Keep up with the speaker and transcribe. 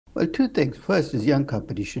Well, two things. First is young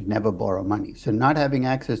companies should never borrow money. So not having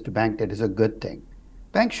access to bank debt is a good thing.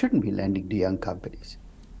 Banks shouldn't be lending to young companies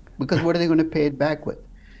because what are they going to pay it back with?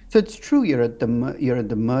 So it's true you're at the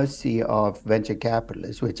mercy of venture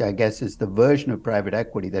capitalists, which I guess is the version of private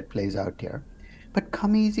equity that plays out here. But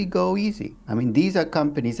come easy, go easy. I mean, these are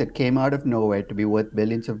companies that came out of nowhere to be worth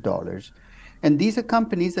billions of dollars, and these are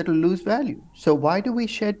companies that will lose value. So why do we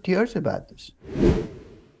shed tears about this?